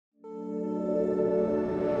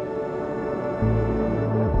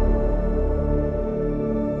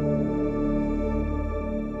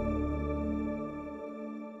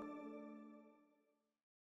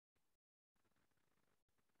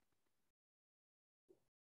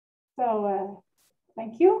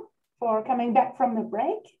Thank you for coming back from the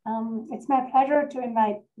break. It's my pleasure to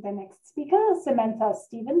invite the next speaker, Samantha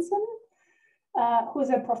Stevenson, who's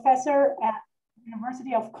a professor at the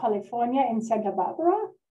University of California in Santa Barbara.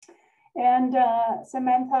 And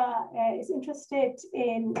Samantha is interested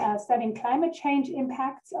in studying climate change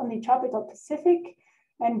impacts on the tropical Pacific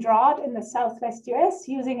and drought in the Southwest US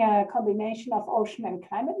using a combination of ocean and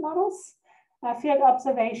climate models, field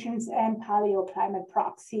observations, and paleoclimate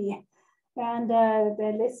proxy. And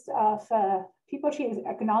the list of people she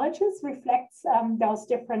acknowledges reflects those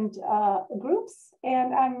different groups.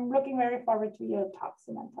 And I'm looking very forward to your talk,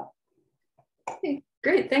 Samantha. Hey,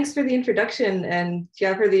 great, thanks for the introduction and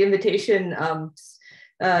for the invitation.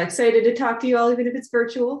 Excited to talk to you all, even if it's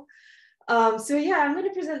virtual. So yeah, I'm going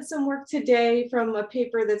to present some work today from a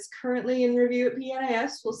paper that's currently in review at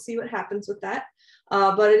PNIS. We'll see what happens with that.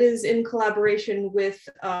 But it is in collaboration with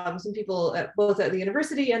some people both at the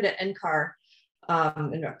university and at NCAR,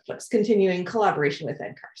 and continuing collaboration with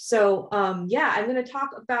NCAR. So yeah, I'm going to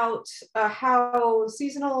talk about how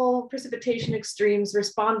seasonal precipitation extremes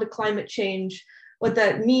respond to climate change, what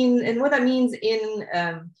that means, and what that means in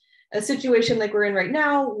a situation like we're in right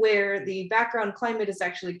now, where the background climate is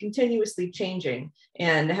actually continuously changing,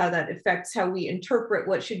 and how that affects how we interpret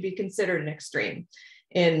what should be considered an extreme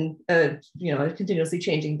in a continuously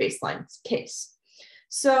changing baseline case.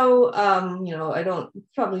 So, I don't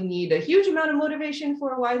probably need a huge amount of motivation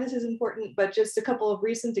for why this is important, but just a couple of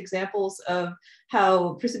recent examples of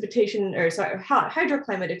how how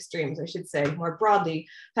hydroclimate extremes, I should say, more broadly,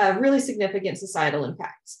 have really significant societal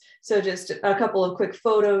impacts. So just a couple of quick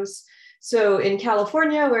photos. So in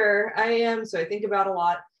California, where I am, so I think about a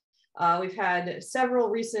lot, we've had several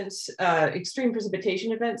recent extreme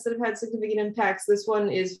precipitation events that have had significant impacts. This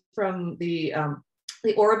one is from the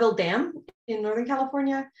Oroville Dam in Northern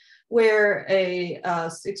California, where a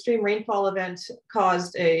extreme rainfall event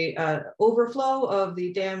caused a overflow of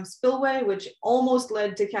the dam spillway, which almost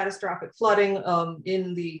led to catastrophic flooding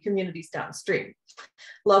in the communities downstream.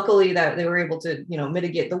 Luckily, that they were able to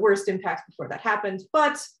mitigate the worst impacts before that happened,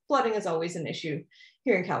 but flooding is always an issue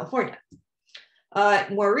here in California.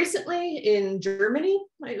 More recently in Germany,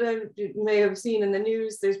 you may have seen in the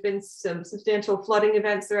news, there's been some substantial flooding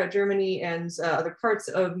events throughout Germany and other parts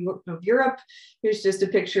of Europe. Here's just a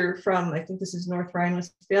picture from, I think this is North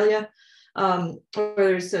Rhine-Westphalia, where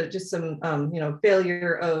there's just some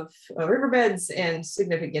failure of riverbeds and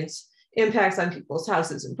significant impacts on people's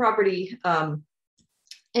houses and property.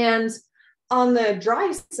 And on the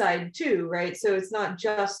dry side too, right? So it's not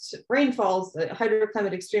just rainfalls, the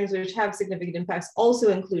hydroclimate extremes which have significant impacts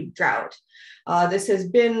also include drought. This has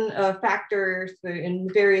been a factor in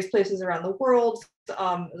various places around the world.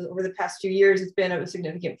 Over the past few years, it's been a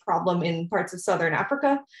significant problem in parts of Southern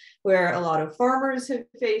Africa, where a lot of farmers have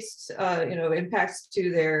faced impacts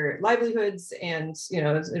to their livelihoods, and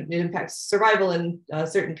it impacts survival in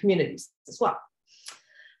certain communities as well.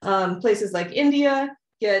 Places like India,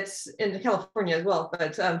 gets into California as well,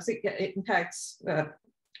 but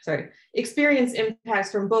experience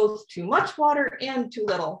impacts from both too much water and too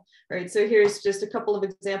little, right? So here's just a couple of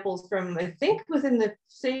examples from, I think, within the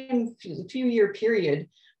same few-year period,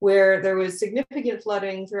 where there was significant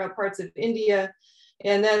flooding throughout parts of India,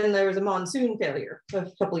 and then there was a monsoon failure a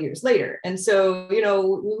couple of years later. And so, we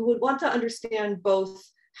would want to understand both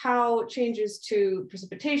how changes to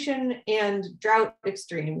precipitation and drought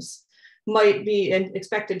extremes might be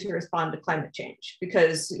expected to respond to climate change,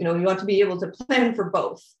 because we want to be able to plan for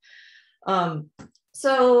both.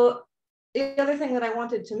 So the other thing that I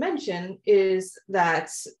wanted to mention is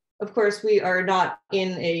that, of course, we are not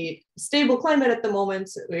in a stable climate at the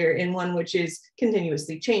moment. We're in one which is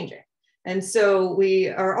continuously changing. And so we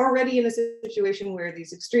are already in a situation where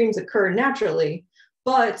these extremes occur naturally,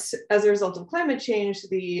 but as a result of climate change,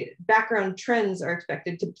 the background trends are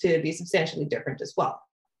expected to be substantially different as well.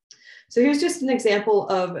 So here's just an example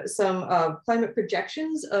of some climate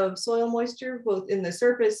projections of soil moisture, both in the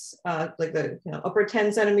surface, like the upper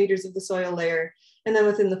 10 centimeters of the soil layer, and then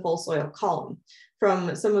within the full soil column,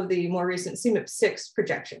 from some of the more recent CMIP6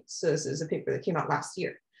 projections. So this is a paper that came out last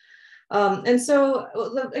year. And so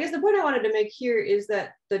I guess the point I wanted to make here is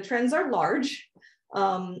that the trends are large,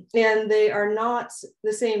 and they are not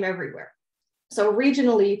the same everywhere. So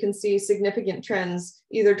regionally, you can see significant trends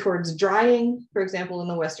either towards drying, for example, in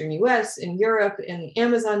the Western US, in Europe, in the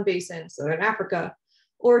Amazon basin, Southern Africa,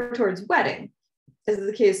 or towards wetting, as is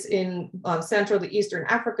the case in Central to Eastern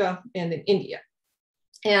Africa and in India.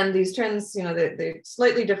 And these trends, they're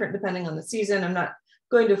slightly different depending on the season. I'm not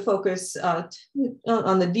going to focus on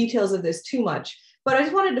the details of this too much, but I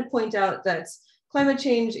just wanted to point out that climate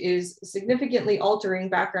change is significantly altering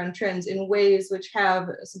background trends in ways which have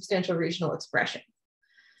substantial regional expression.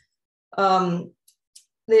 Climate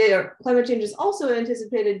change is also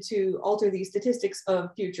anticipated to alter the statistics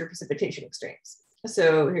of future precipitation extremes.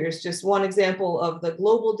 So here's just one example of the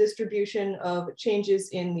global distribution of changes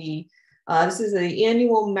in the, this is the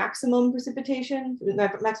annual maximum precipitation,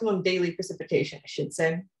 maximum daily precipitation, I should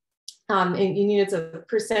say, in units of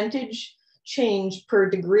percentage change per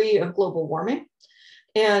degree of global warming.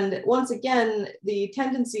 And once again, the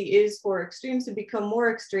tendency is for extremes to become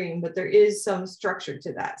more extreme, but there is some structure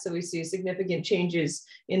to that. So we see significant changes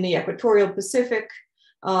in the equatorial Pacific,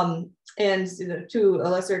 and to a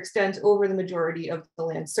lesser extent over the majority of the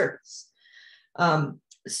land surface.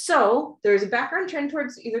 So there's a background trend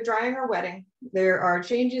towards either drying or wetting. There are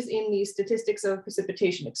changes in the statistics of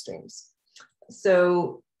precipitation extremes.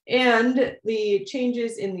 So, and the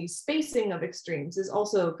changes in the spacing of extremes is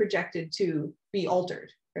also projected to be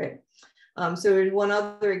altered, right? So there's one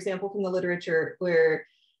other example from the literature where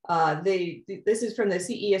this is from the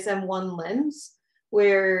CESM1 lens,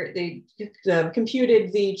 where they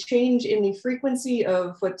computed the change in the frequency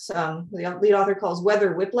of what the lead author calls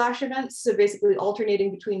weather whiplash events. So basically alternating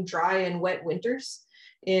between dry and wet winters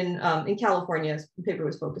in California. The paper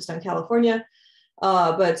was focused on California,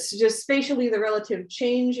 but just spatially the relative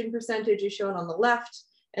change in percentage is shown on the left,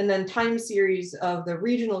 and then time series of the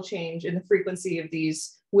regional change in the frequency of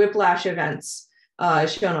these whiplash events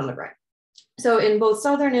is shown on the right. So in both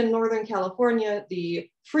Southern and Northern California, the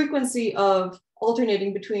frequency of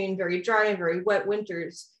alternating between very dry and very wet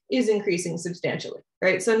winters is increasing substantially,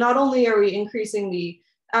 right? So not only are we increasing the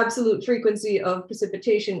absolute frequency of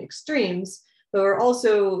precipitation extremes, but we're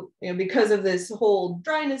also, because of this whole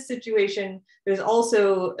dryness situation, there's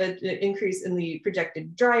also an increase in the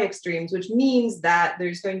projected dry extremes, which means that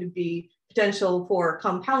there's going to be potential for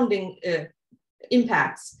compounding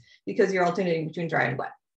impacts because you're alternating between dry and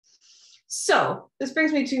wet. So this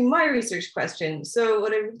brings me to my research question. So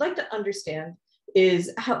what I would like to understand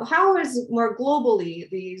is how is more globally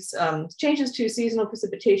these changes to seasonal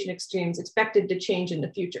precipitation extremes expected to change in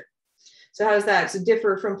the future? So how does that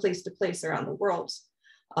differ from place to place around the world?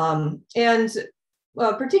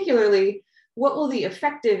 Particularly, what will the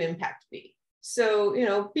effective impact be?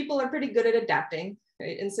 So, people are pretty good at adapting,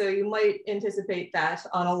 right? And so you might anticipate that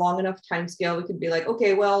on a long enough time scale, we could be like,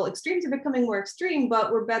 okay, well, extremes are becoming more extreme,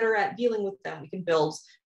 but we're better at dealing with them. We can build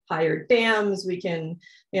higher dams, we can,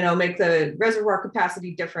 make the reservoir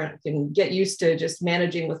capacity different, we can get used to just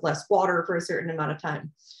managing with less water for a certain amount of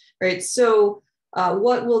time, right? So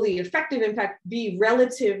what will the effective impact be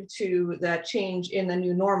relative to that change in the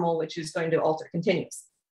new normal, which is going to alter continuously?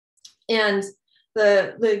 And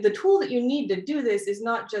the tool that you need to do this is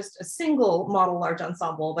not just a single model large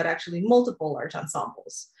ensemble, but actually multiple large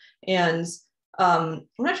ensembles. And I'm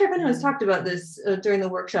not sure if anyone's talked about this during the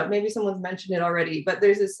workshop. Maybe someone's mentioned it already, but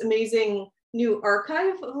there's this amazing new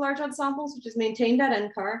archive of large ensembles, which is maintained at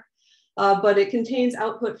NCAR, but it contains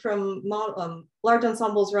output from large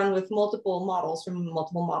ensembles run with multiple models from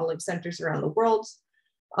multiple modeling centers around the world.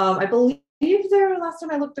 I believe last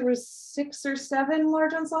time I looked, there was 6 or 7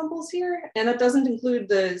 large ensembles here, and that doesn't include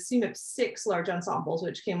the CMIP6 large ensembles,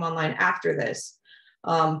 which came online after this.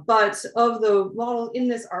 But of the model in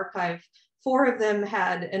this archive, 4 of them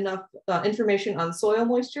had enough information on soil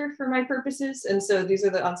moisture for my purposes. And so these are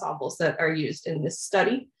the ensembles that are used in this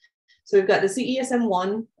study. So we've got the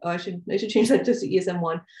CESM1, I should change that to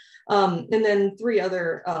CESM1, and then 3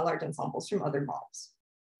 other large ensembles from other models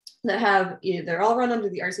that have, they're all run under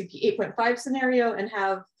the RCP 8.5 scenario and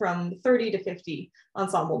have from 30 to 50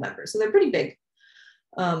 ensemble members. So they're pretty big.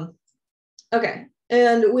 Okay,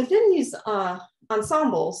 and within these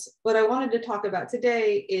ensembles, what I wanted to talk about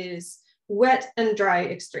today is wet and dry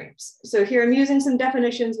extremes. So here I'm using some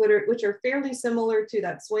definitions which are fairly similar to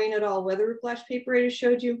that Swain et al. Weather whiplash paper I just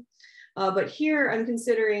showed you. But here I'm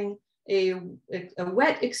considering a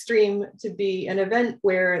wet extreme to be an event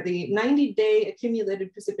where the 90-day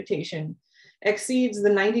accumulated precipitation exceeds the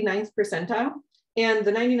 99th percentile. And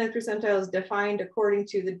the 99th percentile is defined according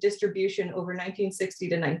to the distribution over 1960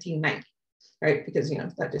 to 1990, right? Because,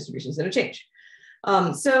 that distribution is going to change.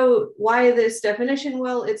 So why this definition?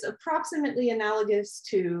 Well, it's approximately analogous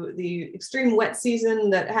to the extreme wet season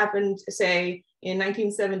that happened, say, in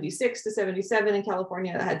 1976 to 77 in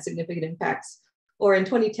California that had significant impacts, or in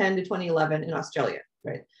 2010 to 2011 in Australia,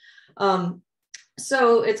 right?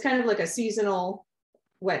 So it's kind of like a seasonal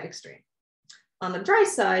wet extreme. On the dry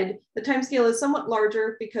side, the timescale is somewhat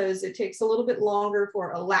larger because it takes a little bit longer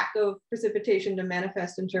for a lack of precipitation to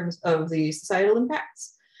manifest in terms of the societal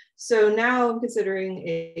impacts. So now I'm considering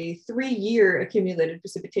a 3-year accumulated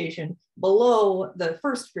precipitation below the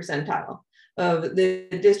first percentile of the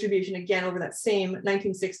distribution, again, over that same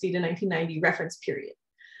 1960 to 1990 reference period.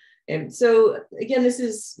 And so again, this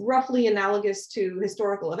is roughly analogous to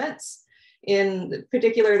historical events. In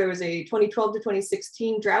particular, there was a 2012 to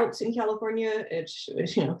 2016 drought in California. It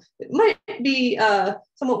might be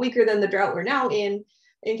somewhat weaker than the drought we're now in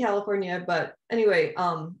California, but anyway,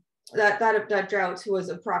 that drought was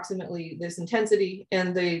approximately this intensity,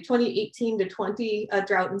 and the 2018 to 20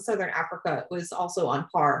 drought in Southern Africa was also on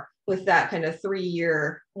par with that kind of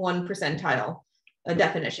 3-year 1 percentile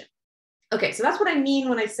definition. Okay, so that's what I mean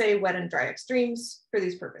when I say wet and dry extremes for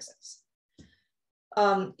these purposes.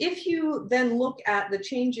 If you then look at the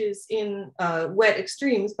changes in wet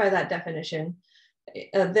extremes by that definition,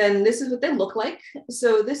 then this is what they look like.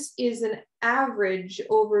 So this is an average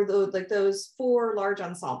over those 4 large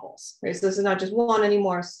ensembles, right? So this is not just one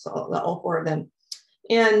anymore, so all 4 of them.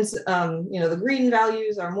 And the green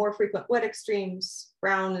values are more frequent wet extremes.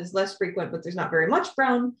 Brown is less frequent, but there's not very much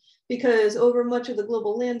brown, because over much of the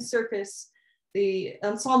global land surface, the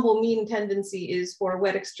ensemble mean tendency is for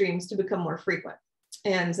wet extremes to become more frequent.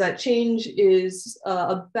 And that change is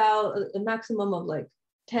about a maximum of like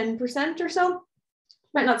 10% or so.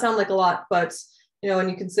 Might not sound like a lot, but when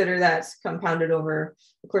you consider that compounded over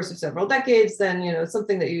the course of several decades, then it's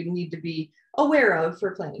something that you need to be aware of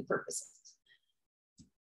for planning purposes.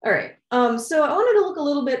 All right, so I wanted to look a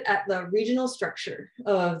little bit at the regional structure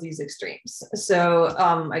of these extremes. So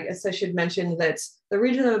I guess I should mention that the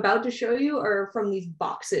region I'm about to show you are from these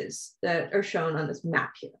boxes that are shown on this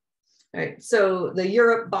map here. All right, so the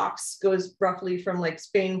Europe box goes roughly from like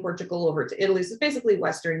Spain, Portugal over to Italy. So it's basically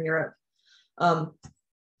Western Europe.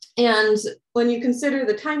 And when you consider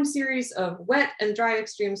the time series of wet and dry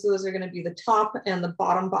extremes, so those are going to be the top and the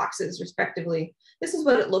bottom boxes respectively, this is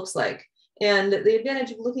what it looks like. And the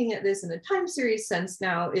advantage of looking at this in a time series sense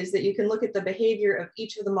now is that you can look at the behavior of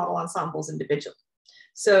each of the model ensembles individually.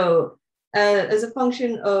 So as a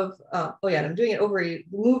function of, I'm doing it over a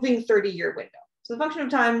moving 30-year window. So the function of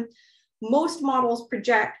time, most models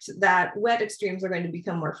project that wet extremes are going to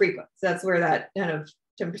become more frequent. So that's where that kind of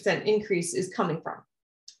 10% increase is coming from.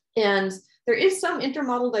 And there is some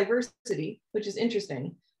intermodel diversity, which is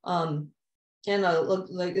interesting. Is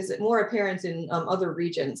it more apparent in other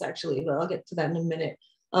regions, actually, but I'll get to that in a minute.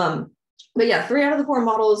 But yeah, 3 out of the 4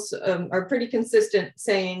 models are pretty consistent,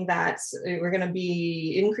 saying that we're going to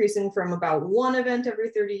be increasing from about 1 event every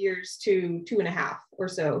 30 years to 2.5 or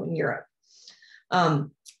so in Europe.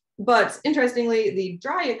 But interestingly, the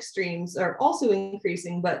dry extremes are also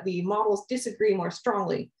increasing, but the models disagree more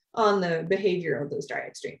strongly on the behavior of those dry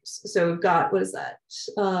extremes. So we've got, what is that?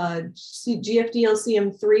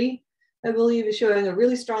 GFDLCM3, I believe, is showing a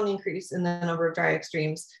really strong increase in the number of dry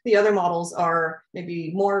extremes. The other models are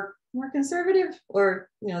maybe more conservative, or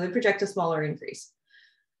they project a smaller increase.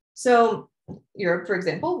 So Europe, for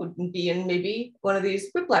example, would be in maybe one of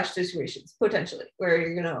these whiplash situations, potentially, where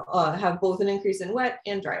you're going to have both an increase in wet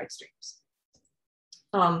and dry extremes.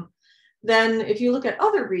 Then if you look at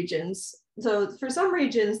other regions, so for some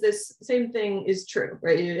regions, this same thing is true,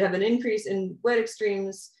 right? You have an increase in wet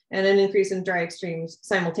extremes and an increase in dry extremes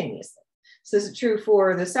simultaneously. So this is true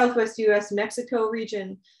for the Southwest US, Mexico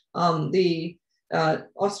region, the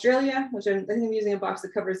Australia, which I think I'm using a box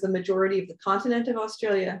that covers the majority of the continent of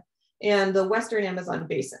Australia, and the Western Amazon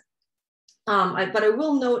basin. But I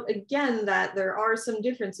will note again that there are some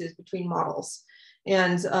differences between models.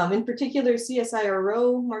 And in particular,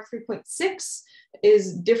 CSIRO Mark 3.6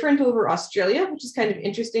 is different over Australia, which is kind of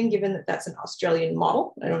interesting given that that's an Australian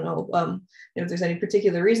model. I don't know if there's any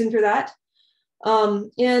particular reason for that.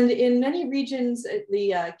 And in many regions,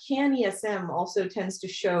 the CAN ESM also tends to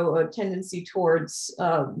show a tendency towards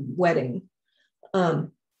wetting,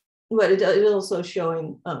 but it is also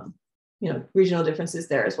showing regional differences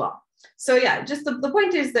there as well. So yeah, just the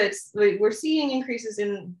point is that we're seeing increases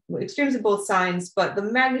in extremes of both signs, but the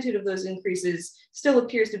magnitude of those increases still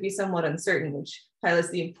appears to be somewhat uncertain, which highlights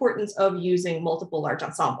the importance of using multiple large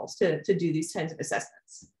ensembles to do these kinds of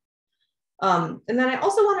assessments. And then I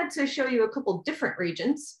also wanted to show you a couple different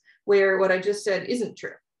regions where what I just said isn't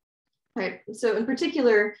true. Right. So in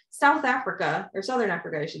particular, South Africa, or Southern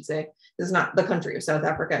Africa, I should say, this is not the country of South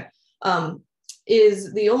Africa,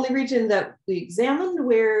 is the only region that we examined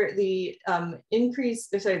where the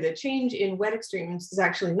the change in wet extremes is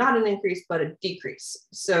actually not an increase, but a decrease.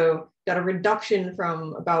 So got a reduction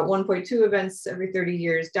from about 1.2 events every 30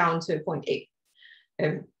 years down to 0.8.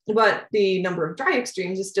 But the number of dry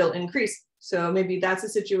extremes is still increasing. So maybe that's a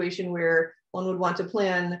situation where one would want to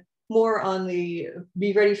plan more on the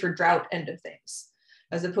be ready for drought end of things.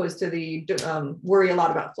 as opposed to the worry a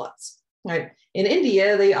lot about floods, right? In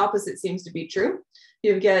India, the opposite seems to be true.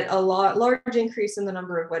 You get a large increase in the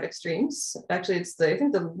number of wet extremes. Actually, it's I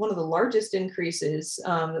think one of the largest increases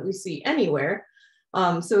that we see anywhere.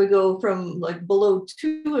 So we go from like below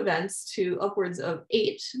 2 events to upwards of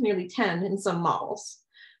 8, nearly 10 in some models.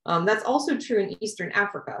 That's also true in Eastern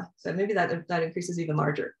Africa. So maybe that increase is even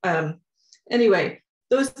larger. Anyway,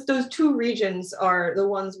 those 2 regions are the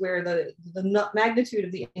ones where the magnitude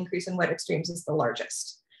of the increase in wet extremes is the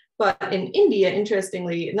largest. But in India,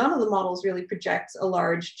 interestingly, none of the models really project a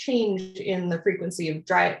large change in the frequency of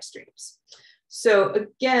dry extremes. So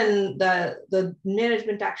again, the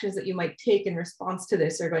management actions that you might take in response to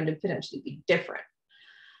this are going to potentially be different.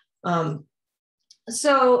 I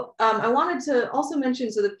wanted to also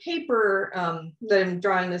mention, so the paper that I'm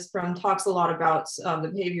drawing this from talks a lot about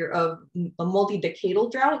the behavior of a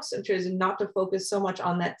multi-decadal droughts. I'm choosing not to focus so much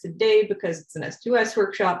on that today because it's an S2S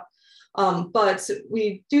workshop. But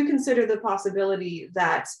we do consider the possibility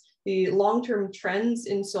that the long-term trends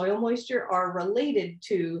in soil moisture are related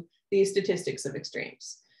to the statistics of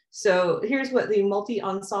extremes. So here's what the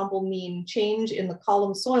multi-ensemble mean change in the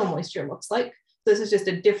column soil moisture looks like. This is just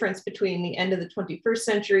a difference between the end of the 21st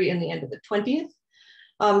century and the end of the 20th.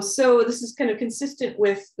 So this is kind of consistent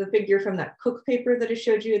with the figure from that Cook paper that I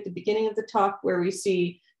showed you at the beginning of the talk, where we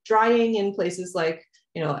see drying in places like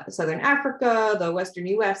Southern Africa, the Western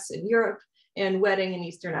US and Europe, and wetting in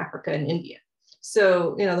Eastern Africa and India.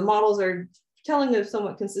 So, the models are telling a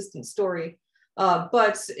somewhat consistent story.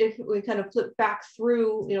 But if we kind of flip back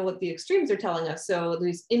through, what the extremes are telling us, so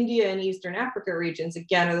these India and Eastern Africa regions,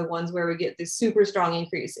 again, are the ones where we get this super strong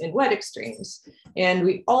increase in wet extremes. And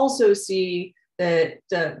we also see that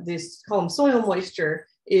this column soil moisture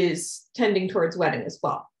is tending towards wetting as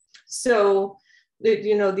well. So,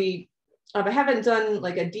 I haven't done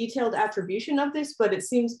like a detailed attribution of this, but it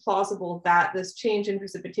seems plausible that this change in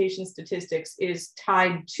precipitation statistics is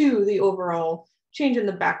tied to the overall change in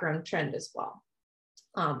the background trend as well.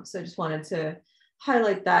 So I just wanted to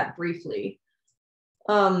highlight that briefly.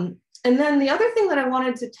 And then the other thing that I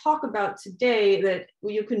wanted to talk about today that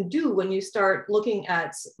you can do when you start looking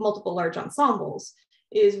at multiple large ensembles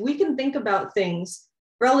is we can think about things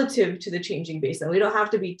relative to the changing baseline. We don't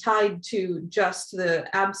have to be tied to just the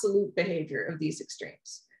absolute behavior of these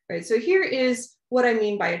extremes, right? So here is what I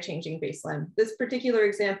mean by a changing baseline. This particular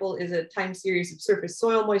example is a time series of surface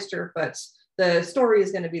soil moisture, but the story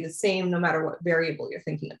is going to be the same no matter what variable you're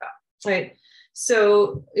thinking about, right?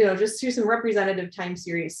 So, just here's some representative time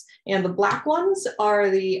series, and the black ones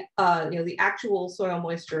are the, the actual soil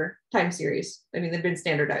moisture time series. I mean, they've been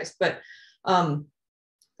standardized, but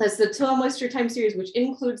that's the soil moisture time series, which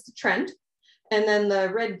includes the trend. And then the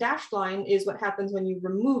red dashed line is what happens when you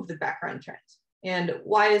remove the background trend. And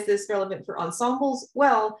why is this relevant for ensembles?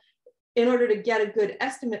 Well, in order to get a good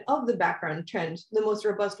estimate of the background trend, the most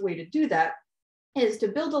robust way to do that is to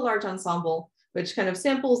build a large ensemble, which kind of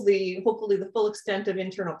samples hopefully the full extent of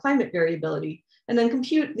internal climate variability, and then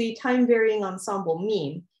compute the time varying ensemble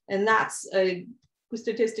mean. And that's a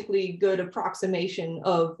statistically good approximation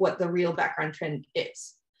of what the real background trend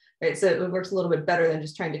is. Right, so it works a little bit better than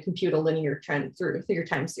just trying to compute a linear trend through your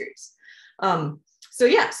time series. So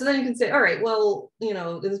then you can say, all right, well,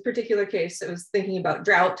 in this particular case, I was thinking about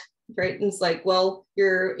drought, right? And it's like, well,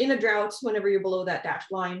 you're in a drought whenever you're below that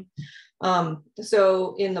dashed line.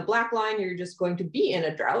 So in the black line, you're just going to be in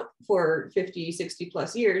a drought for 50, 60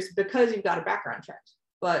 plus years because you've got a background trend.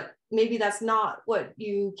 But maybe that's not what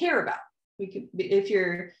you care about. If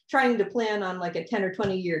you're trying to plan on like a 10 or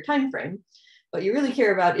 20 year time frame, what you really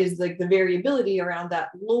care about is like the variability around that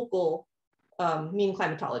local mean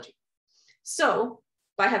climatology. So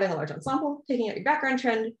by having a large ensemble, taking out your background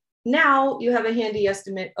trend, now you have a handy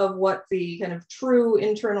estimate of what the kind of true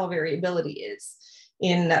internal variability is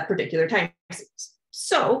in that particular time series.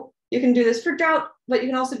 So you can do this for drought, but you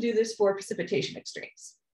can also do this for precipitation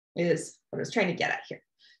extremes, is what I was trying to get at here.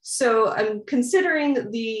 So I'm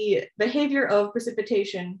considering the behavior of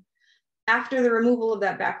precipitation after the removal of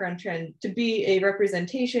that background trend to be a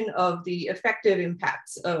representation of the effective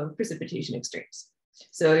impacts of precipitation extremes.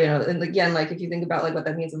 So, and again, like if you think about like what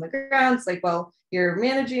that means on the ground, it's like, well, you're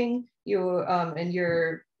managing, and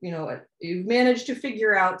you've managed to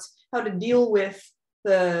figure out how to deal with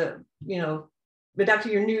the, adapt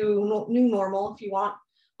to your new normal if you want.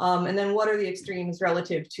 And then what are the extremes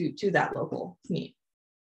relative to that local mean?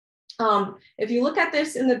 If you look at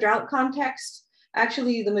this in the drought context,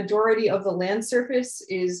 actually, the majority of the land surface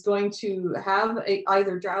is going to have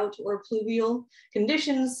either drought or pluvial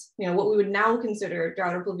conditions, what we would now consider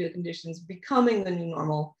drought or pluvial conditions becoming the new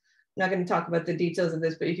normal not going to talk about the details of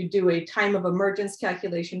this, but if you do a time of emergence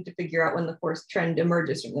calculation to figure out when the forest trend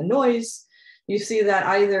emerges from the noise, you see that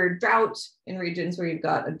either drought in regions where you've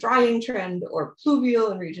got a drying trend or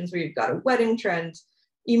pluvial in regions where you've got a wetting trend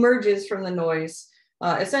emerges from the noise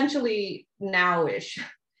essentially now-ish.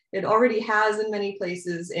 It already has in many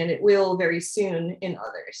places, and it will very soon in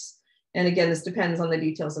others. And again, this depends on the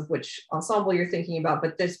details of which ensemble you're thinking about,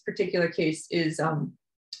 but this particular case is,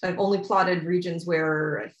 I've only plotted regions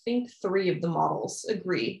where I think 3 of the models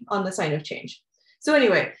agree on the sign of change. So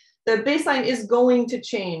anyway, the baseline is going to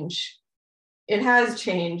change. It has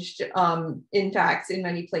changed, in fact, in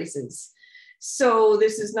many places. So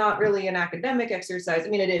this is not really an academic exercise. I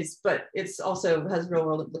mean, it is, but it's also has real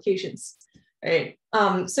world implications, right?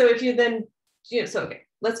 So if you then, so okay,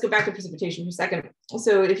 let's go back to precipitation for a second.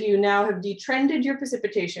 So if you now have detrended your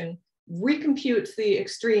precipitation, recompute the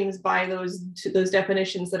extremes by those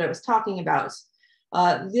definitions that I was talking about,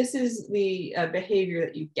 this is the behavior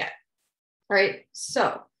that you get, right?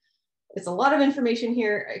 So it's a lot of information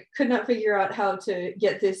here. I could not figure out how to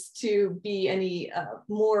get this to be any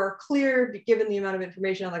more clear given the amount of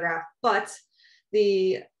information on the graph, but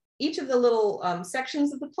each of the little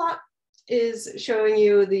sections of the plot is showing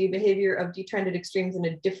you the behavior of detrended extremes in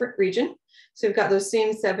a different region. So we've got those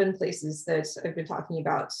same 7 places that I've been talking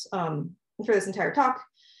about for this entire talk.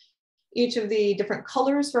 Each of the different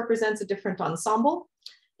colors represents a different ensemble.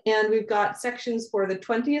 And we've got sections for the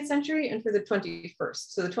 20th century and for the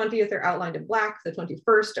 21st. So the 20th are outlined in black, the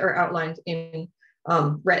 21st are outlined in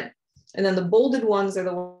red. And then the bolded ones are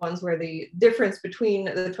the ones where the difference between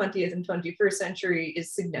the 20th and 21st century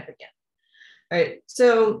is significant. All right,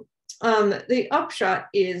 so the upshot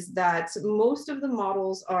is that most of the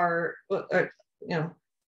models are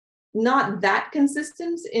not that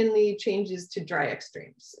consistent in the changes to dry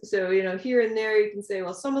extremes. So, here and there you can say,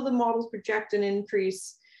 well, some of the models project an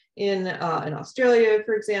increase in Australia,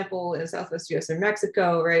 for example, in Southwest US or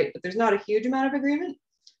Mexico, right? But there's not a huge amount of agreement.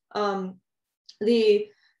 The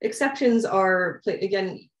exceptions are,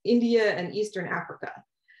 again, India and Eastern Africa,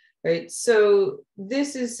 right? So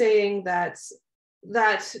this is saying that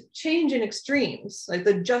change in extremes, like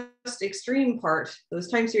the just extreme part, those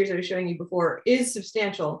time series I was showing you before, is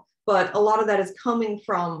substantial, but a lot of that is coming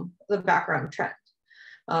from the background trend.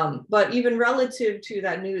 But even relative to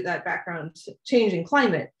that background change in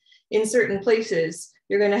climate, in certain places,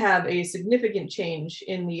 you're going to have a significant change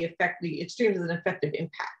in the extremes as an effective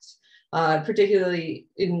impact, particularly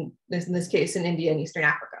in this case in India and Eastern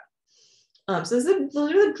Africa. So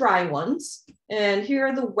those are the dry ones, and here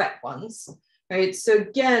are the wet ones, right? So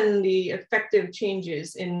again, the effective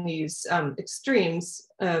changes in these extremes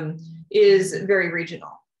is very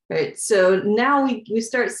regional, right? So now we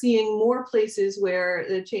start seeing more places where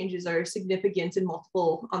the changes are significant in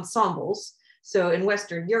multiple ensembles. So in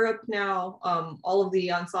Western Europe now, all of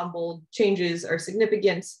the ensemble changes are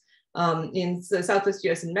significant. In the Southwest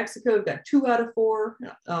US and Mexico, we've got 2 out of 4.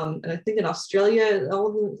 And I think in Australia, all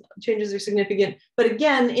of the changes are significant. But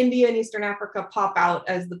again, India and Eastern Africa pop out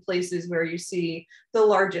as the places where you see the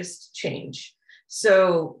largest change.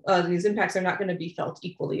 So these impacts are not going to be felt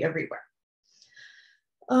equally everywhere.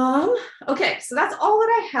 Okay, so that's all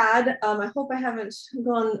that I had. I hope I haven't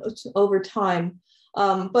gone over time.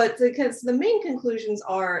 But because the main conclusions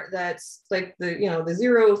are that, like the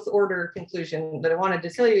 0th order conclusion that I wanted to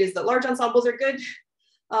tell you is that large ensembles are good.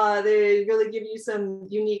 They really give you some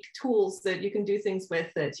unique tools that you can do things with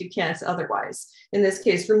that you can't otherwise. In this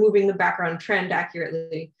case, removing the background trend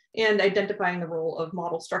accurately and identifying the role of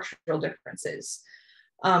model structural differences.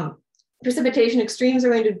 Precipitation extremes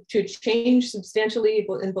are going to change substantially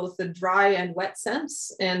in both the dry and wet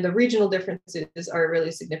sense, and the regional differences are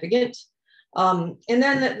really significant. And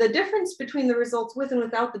then the difference between the results with and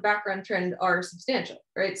without the background trend are substantial,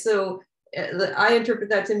 right? So I interpret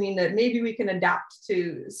that to mean that maybe we can adapt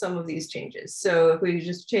to some of these changes. So if we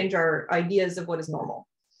just change our ideas of what is normal.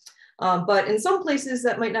 But in some places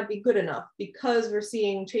that might not be good enough because we're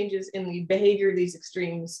seeing changes in the behavior of these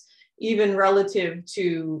extremes, even relative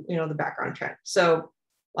to the background trend. So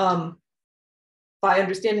by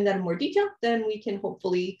understanding that in more detail, then we can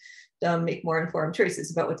hopefully make more informed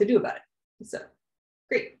choices about what to do about it. So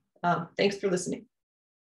great. Thanks for listening.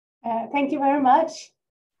 Thank you very much.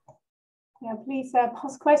 Yeah, please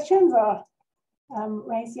post questions or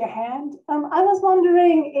raise your hand. I was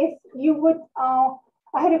wondering if you would, I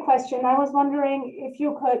had a question. I was wondering if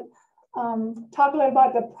you could talk a little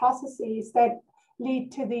about the processes that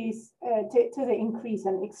lead to these, to the increase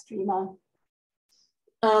in extrema.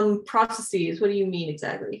 Processes, what do you mean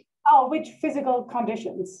exactly? Oh, which physical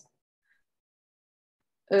conditions?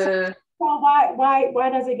 Well, why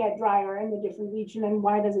does it get drier in the different region, and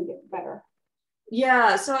why does it get better?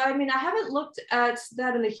 Yeah, so I mean, I haven't looked at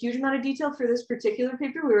that in a huge amount of detail for this particular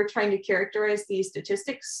paper. We were trying to characterize the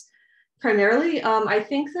statistics primarily. I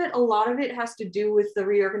think that a lot of it has to do with the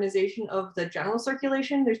reorganization of the general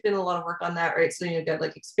circulation. There's been a lot of work on that, right? So you got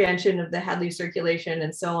like expansion of the Hadley circulation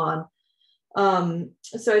and so on.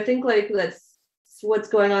 So I think like that's what's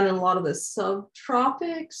going on in a lot of the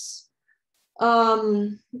subtropics.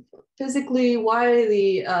 Physically, why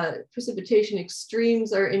the precipitation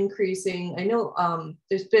extremes are increasing. I know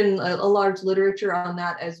there's been a large literature on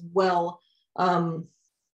that as well. And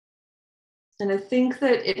I think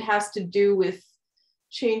that it has to do with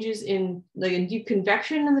changes in like in deep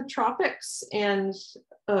convection in the tropics. And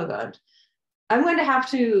oh God, I'm going to have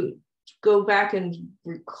to go back and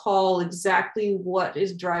recall exactly what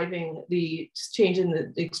is driving the change in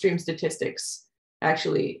the extreme statistics,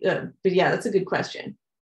 actually. But yeah, that's a good question.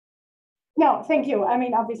 No, thank you. I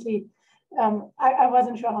mean, obviously, I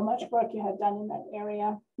wasn't sure how much work you had done in that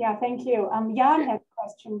area. Yeah, thank you. Jan had a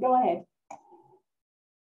question. Go ahead.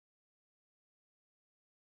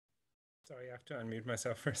 Sorry, I have to unmute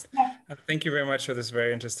myself first. Yeah. Thank you very much for this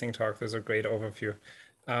very interesting talk. This was a great overview.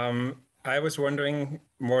 I was wondering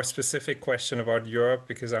more specific question about Europe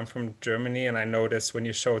because I'm from Germany, and I noticed when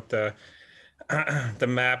you showed the the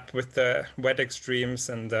map with the wet extremes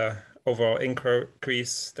and the overall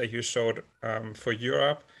increase that you showed for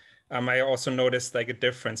Europe, I also noticed like a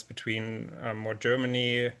difference between more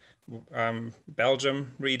Germany,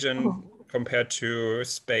 Belgium region compared to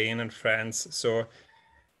Spain and France. So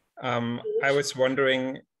I was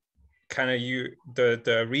wondering, kind of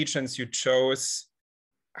the regions you chose,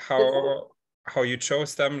 how you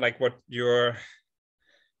chose them, like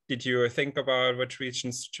did you think about which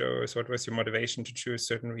regions you chose? What was your motivation to choose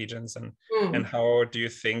certain regions, and how do you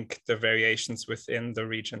think the variations within the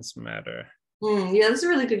regions matter? Yeah, that's a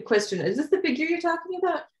really good question. Is this the figure you're talking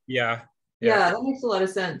about? Yeah, that makes a lot of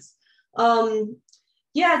sense.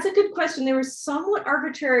 Yeah, it's a good question. They were somewhat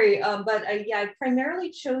arbitrary, but I primarily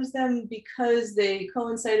chose them because they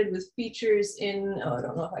coincided with features in, I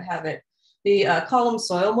don't know if I have it, the column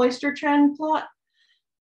soil moisture trend plot.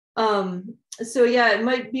 So yeah, it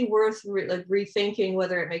might be worth rethinking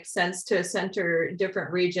whether it makes sense to center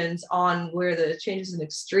different regions on where the changes in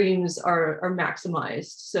extremes are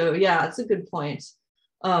maximized. So yeah, it's a good point.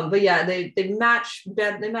 But yeah, they map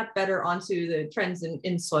better onto the trends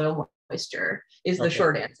in soil moisture is the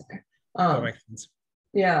short answer. That makes sense.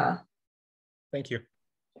 Yeah. Thank you.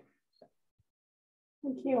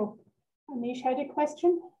 Thank you. Anish had a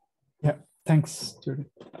question. Yeah, thanks, Judith.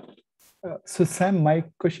 So Sam, my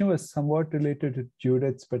question was somewhat related to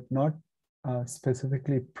Judith's, but not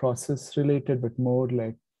specifically process related, but more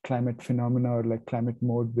like climate phenomena or like climate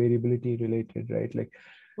mode variability related, right? Like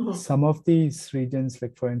some of these regions,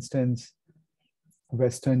 like for instance,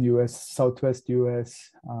 Western US, Southwest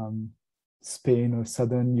US, Spain or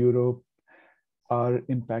Southern Europe are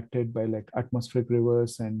impacted by like atmospheric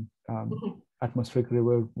rivers and atmospheric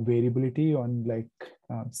river variability on like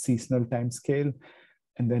seasonal time scale.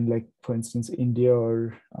 And then like, for instance, India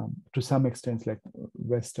or to some extent, like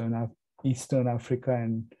Eastern Africa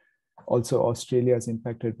and also Australia is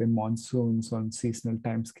impacted by monsoons on seasonal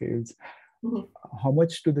timescales. How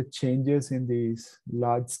much do the changes in these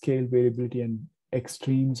large scale variability and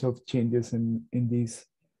extremes of changes in these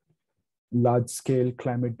large scale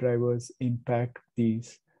climate drivers impact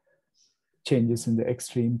these changes in the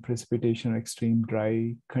extreme precipitation or extreme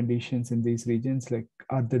dry conditions in these regions? Like,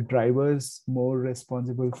 are the drivers more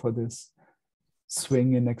responsible for this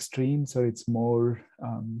swing in extremes, or it's more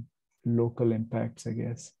local impacts, I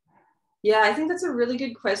guess? Yeah, I think that's a really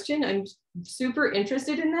good question. I'm super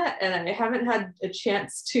interested in that, and I haven't had a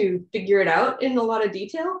chance to figure it out in a lot of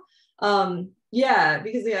detail. Yeah,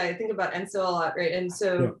 because I think about ENSO a lot, right? And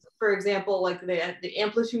so, for example, like the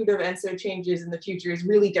amplitude of ENSO changes in the future is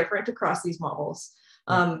really different across these models.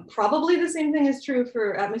 Probably the same thing is true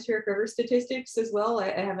for atmospheric river statistics as well.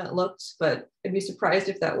 I haven't looked, but I'd be surprised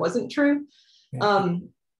if that wasn't true.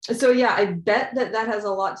 So yeah, I bet that has a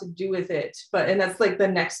lot to do with it. And that's like the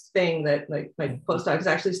next thing that like my postdoc is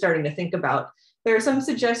actually starting to think about. There are some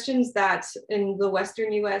suggestions that in the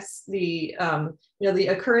Western US, the the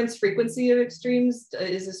occurrence frequency of extremes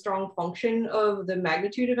is a strong function of the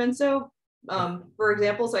magnitude of ENSO, for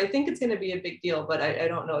example. So I think it's going to be a big deal, but I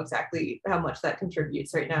don't know exactly how much that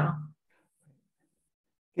contributes right now.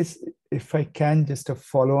 If I can, just a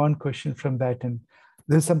follow-on question from that, and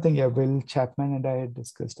there's something Will Chapman and I had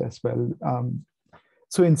discussed as well.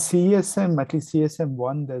 So in CSM, at least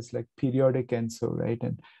CSM1, there's like periodic ENSO, right?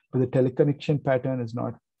 But the teleconnection pattern is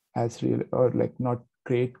not as real, or like not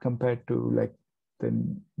great compared to like the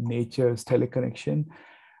nature's teleconnection.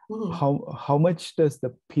 How much does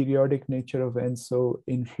the periodic nature of ENSO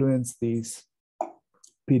influence these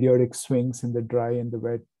periodic swings in the dry and the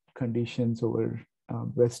wet conditions over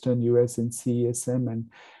Western US and CESM?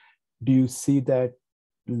 And do you see that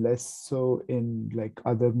less so in like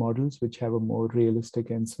other models which have a more realistic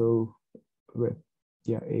ENSO with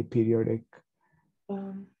aperiodic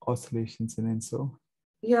oscillations in ENSO?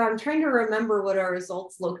 Yeah, I'm trying to remember what our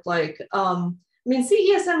results looked like. I mean,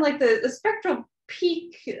 CESM, like the spectral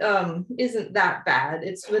peak isn't that bad.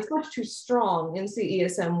 It's much too strong in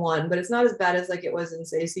CESM1, but it's not as bad as like it was in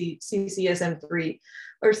say CCSM3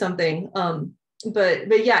 or something.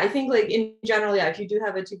 But yeah, I think like in general, yeah, if you do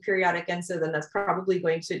have a two periodic ENSO, then that's probably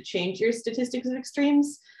going to change your statistics of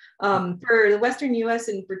extremes. For the Western US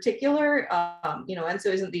in particular, you know,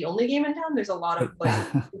 ENSO isn't the only game in town. There's a lot of like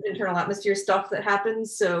internal atmosphere stuff that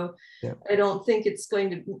happens. So yeah. I don't think it's going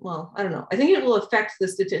to, well, I don't know. I think it will affect the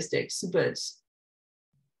statistics, but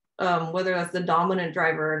whether that's the dominant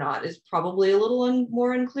driver or not is probably a little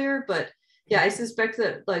more unclear. But yeah, I suspect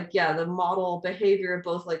that like, yeah, the model behavior of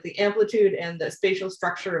both like the amplitude and the spatial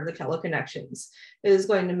structure of the teleconnections is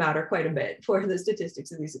going to matter quite a bit for the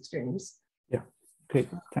statistics of these extremes. Yeah, great,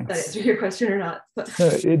 thanks. That answer your question or not? No,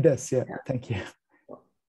 it does, yeah, thank you.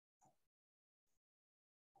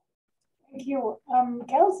 Thank you.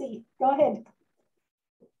 Kelsey, go ahead.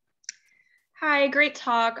 Hi, great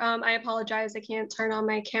talk. I apologize, I can't turn on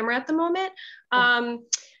my camera at the moment.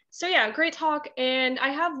 So yeah, great talk. And I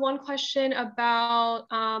have one question about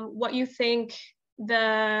what you think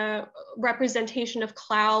the representation of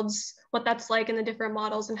clouds, what that's like in the different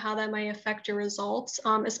models and how that might affect your results,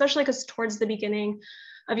 especially because towards the beginning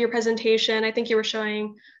of your presentation, I think you were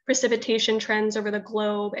showing precipitation trends over the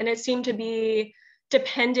globe, and it seemed to be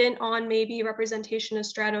dependent on maybe representation of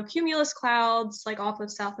stratocumulus clouds, like off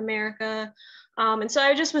of South America. And so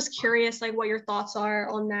I just was curious, like what your thoughts are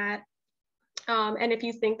on that. And if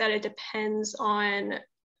you think that it depends on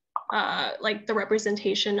like the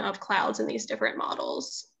representation of clouds in these different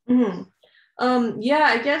models. Mm-hmm. Yeah,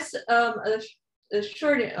 I guess a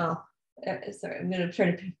short, sorry, I'm gonna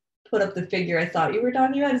try to put up the figure I thought you were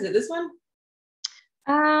talking about. Is it this one?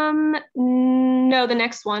 No, the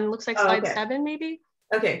next one looks like slide 7 maybe.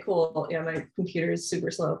 Okay, cool. Yeah, my computer is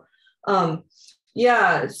super slow.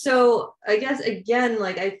 Yeah, so I guess again,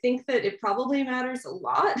 like I think that it probably matters a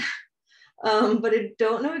lot. But I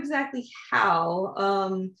don't know exactly how.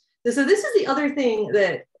 So this is the other thing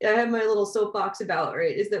that I have my little soapbox about,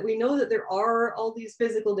 right? Is that we know that there are all these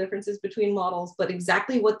physical differences between models, but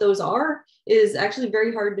exactly what those are is actually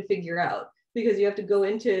very hard to figure out, because you have to go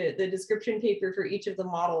into the description paper for each of the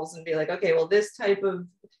models and be like, okay, well, this type of,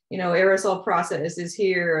 you know, aerosol process is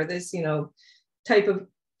here, or this, you know, type of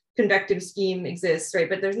convective scheme exists, right?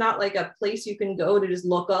 But there's not like a place you can go to just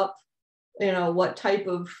look up, you know, what type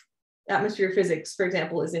of atmosphere physics, for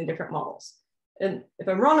example, is in different models. And if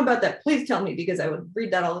I'm wrong about that, please tell me, because I would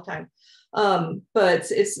read that all the time. But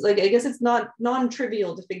it's like, I guess it's not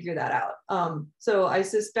non-trivial to figure that out. So I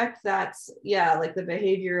suspect that's, yeah, like the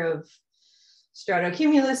behavior of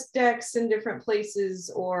stratocumulus decks in different places,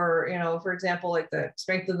 or, you know, for example, like the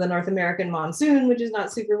strength of the North American monsoon, which is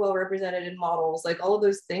not super well represented in models. Like all of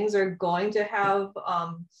those things are going to have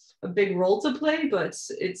a big role to play, but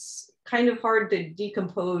it's kind of hard to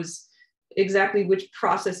decompose exactly which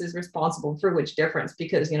process is responsible for which difference,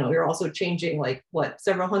 because, you know, you're also changing like what,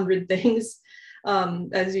 several hundred things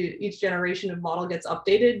as each generation of model gets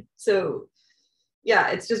updated. So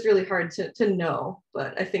yeah, it's just really hard to know,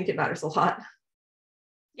 but I think it matters a lot.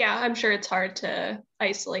 Yeah, I'm sure it's hard to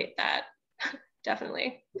isolate that.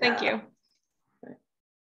 Definitely. Thank you.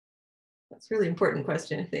 That's a really important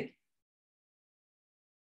question, I think.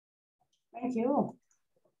 Thank you.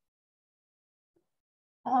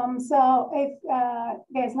 So if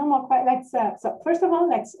there's no more questions, so first of all,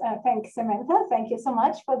 let's thank Samantha. Thank you so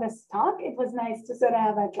much for this talk. It was nice to sort of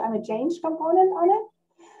have a climate change component on it.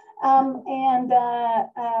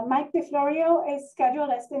 Mike DeFlorio is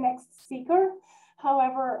scheduled as the next speaker.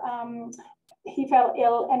 However, he fell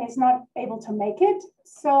ill and is not able to make it.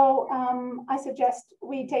 So I suggest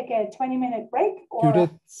we take a 20-minute break. Or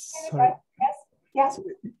Judith, sorry. Yes. Yes.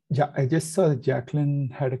 Yeah, I just saw that Jacqueline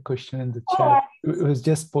had a question in the chat. It was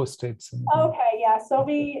just posted. So okay, yeah. So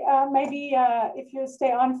we maybe if you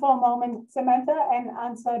stay on for a moment, Samantha, and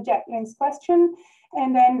answer Jacqueline's question,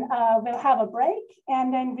 and then we'll have a break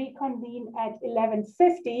and then reconvene at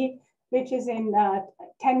 11:50, which is in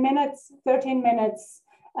 10 minutes, 13 minutes,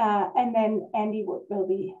 and then Andy Wood will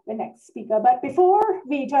be the next speaker. But before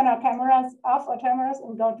we turn our cameras off,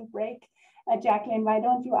 and go to break, Jacqueline, why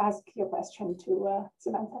don't you ask your question to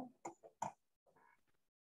Samantha?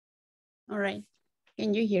 All right.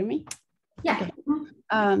 Can you hear me? Yeah.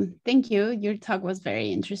 Okay. Thank you. Your talk was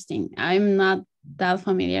very interesting. I'm not that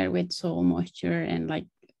familiar with soil moisture and like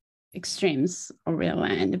extremes of real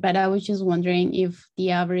land, but I was just wondering if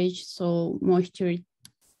the average soil moisture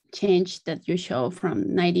change that you show from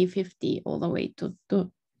 1950 all the way to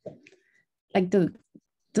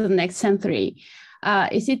the next century,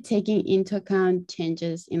 is it taking into account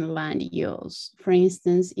changes in land use? For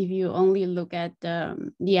instance, if you only look at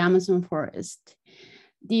the Amazon forest,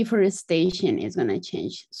 deforestation is going to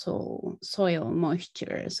change soil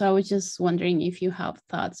moisture. So I was just wondering if you have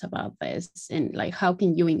thoughts about this and like how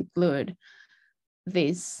can you include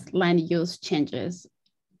these land use changes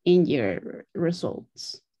in your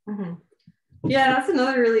results? Mm-hmm. Yeah, that's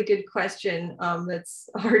another really good question that's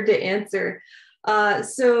hard to answer.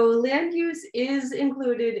 So land use is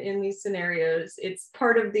included in these scenarios. It's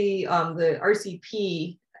part of the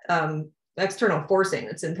RCP external forcing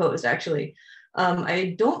that's imposed, actually.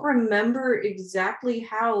 I don't remember exactly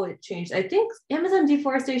how it changed. I think Amazon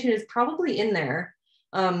deforestation is probably in there.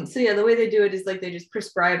 So yeah, the way they do it is like they just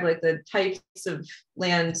prescribe like the types of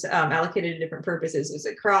land allocated to different purposes. Is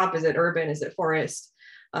it crop? Is it urban? Is it forest?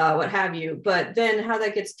 What have you. But then how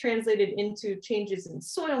that gets translated into changes in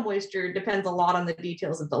soil moisture depends a lot on the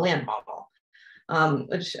details of the land model,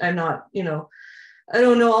 which I'm not, I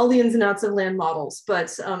don't know all the ins and outs of land models,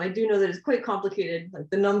 but I do know that it's quite complicated. Like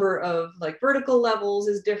the number of like vertical levels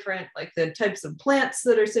is different, like the types of plants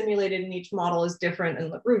that are simulated in each model is different,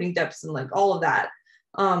 and the rooting depths and like all of that.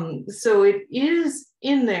 So it is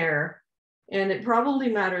in there, and it probably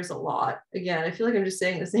matters a lot. Again, I feel like I'm just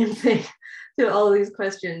saying the same thing to all of these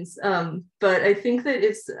questions. But I think that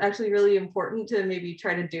it's actually really important to maybe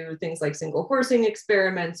try to do things like single forcing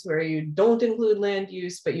experiments where you don't include land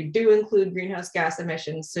use, but you do include greenhouse gas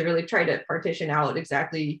emissions, to really try to partition out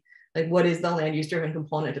exactly like what is the land use driven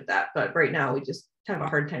component of that. But right now we just have a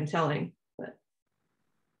hard time telling. But.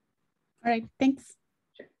 All right, thanks.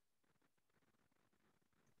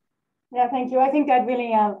 Yeah, thank you. I think that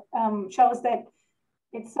really shows that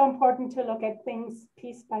it's so important to look at things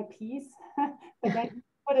piece by piece, but then you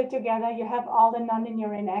put it together, you have all the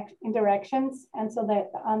nonlinear interactions, and so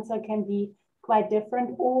that the answer can be quite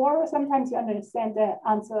different, or sometimes you understand the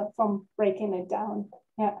answer from breaking it down.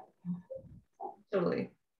 Yeah.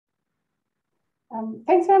 Totally.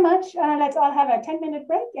 Thanks very much. Let's all have a 10-minute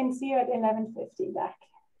break and see you at 11:50 back.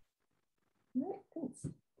 All right, thanks.